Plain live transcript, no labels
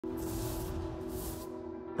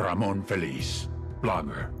Ramon Feliz,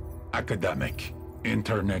 blogger, academic,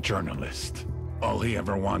 internet journalist. All he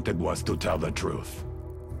ever wanted was to tell the truth.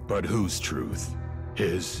 But whose truth?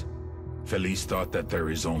 His? Feliz thought that there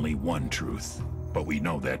is only one truth, but we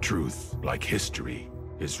know that truth, like history,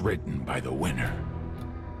 is written by the winner.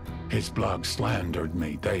 His blog slandered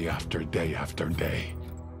me day after day after day.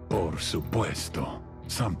 Por supuesto,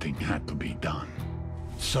 something had to be done.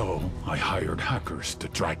 So I hired hackers to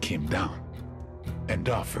track him down and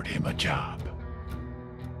offered him a job.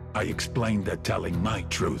 I explained that telling my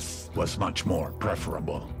truth was much more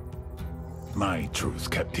preferable. My truth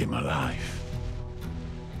kept him alive.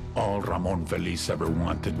 All Ramon Feliz ever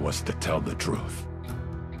wanted was to tell the truth.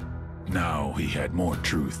 Now he had more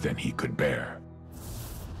truth than he could bear.